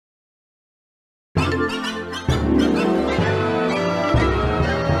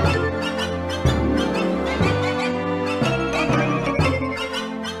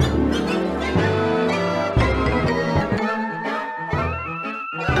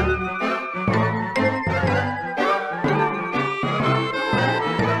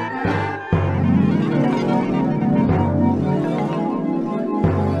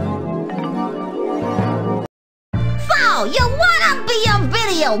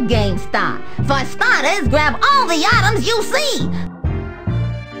real game start. For starters, grab all the items you see.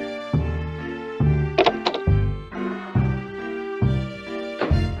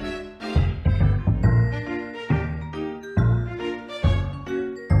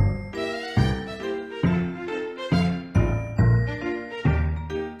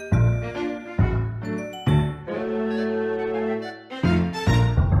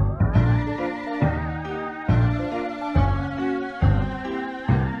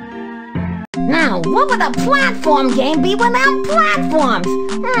 Now, what would a platform game be without platforms?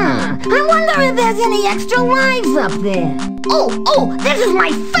 I wonder if there's any extra lives up there. Oh, this is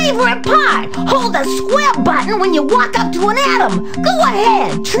my favorite part! Hold the square button when you walk up to an atom. Go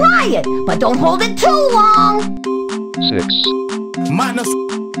ahead, try it, but don't hold it too long. 6 minus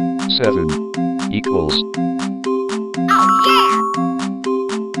 7 equals Oh, yeah!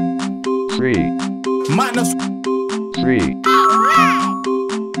 3 minus 3 Alright!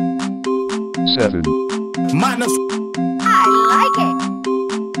 7 minus I like it!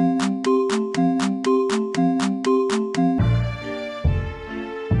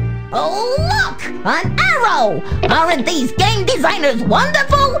 Oh, look! An arrow! Aren't these game designers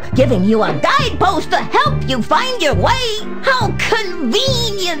wonderful? Giving you a guidepost to help you find your way! How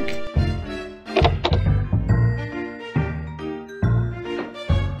convenient!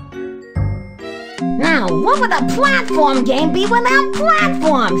 Now, what would a platform game be without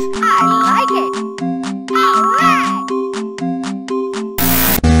platforms? I like it! Alright!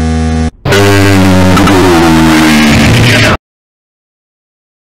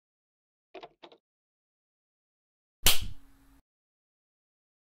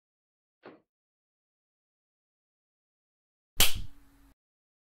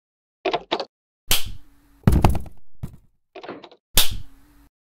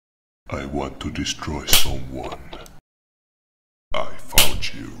 I want to destroy someone. I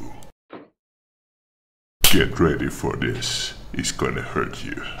found you. Get ready for this. It's gonna hurt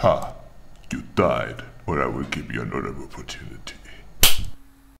you. Ha! You died, or I will give you another opportunity.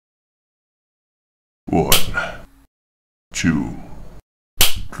 1, 2,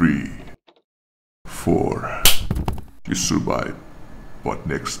 3, 4. You survived, but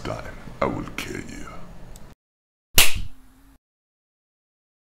next time I will kill you.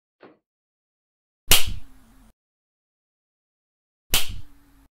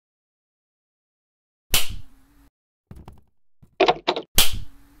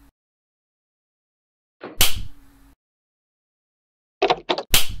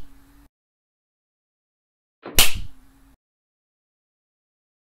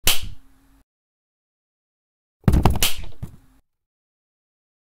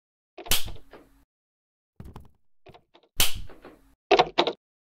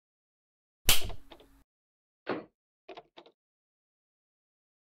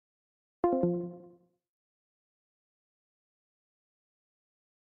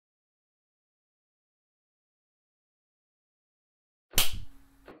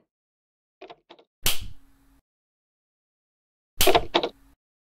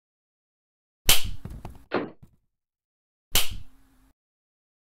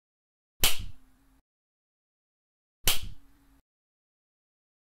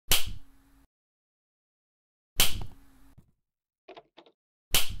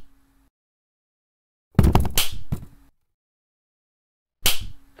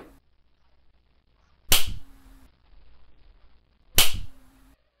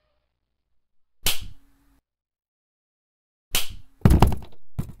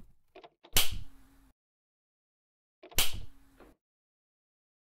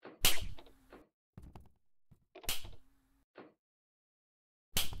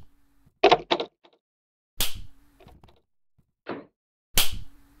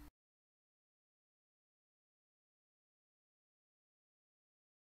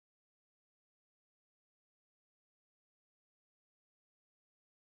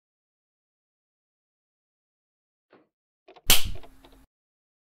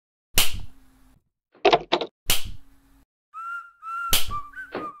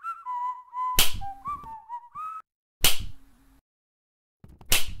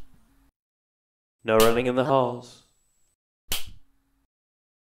 No running in the halls.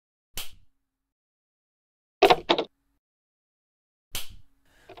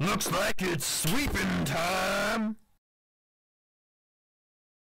 Looks like it's sweeping time.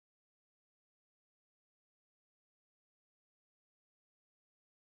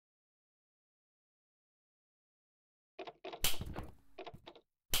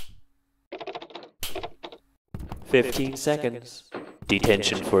 "15 seconds.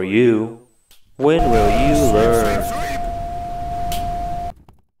 Detention for you. When will you learn?"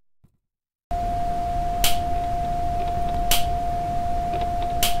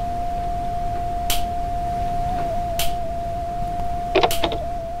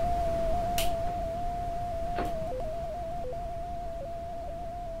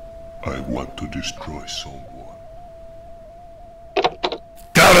 I want to destroy someone.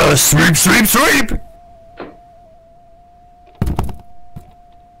 Gotta sweep, sweep, sweep!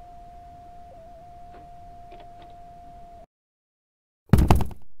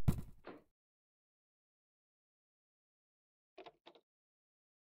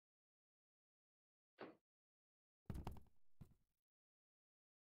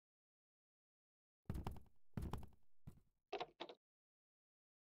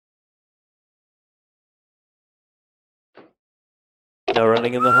 No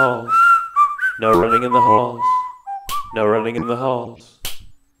running in the halls. No running in the halls. No running in the halls.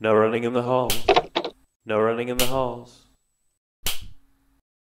 No running in the halls. No running in the halls.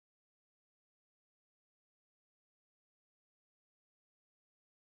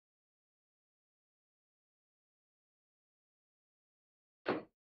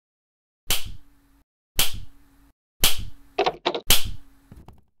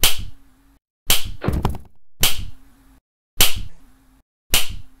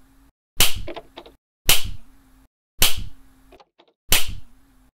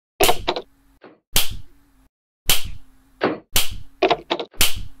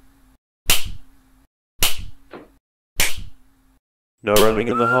 No running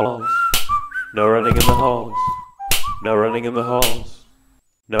in the halls. No running in the halls. No running in the halls.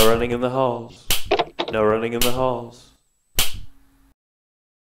 No running in the halls. No running in the halls.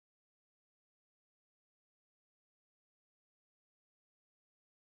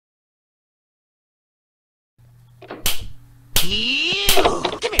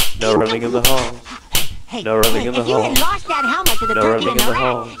 No running in the halls. Hey, No running in the if you had hall. lost that helmet to the No turkey running in the in the rat,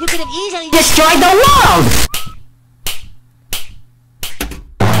 hall. you could have easily destroyed the world!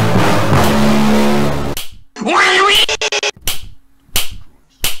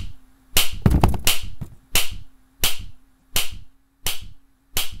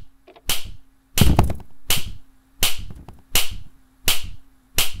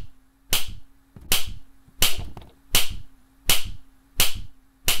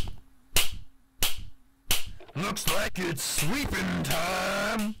 Looks like it's sweeping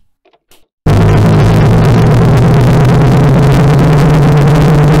time.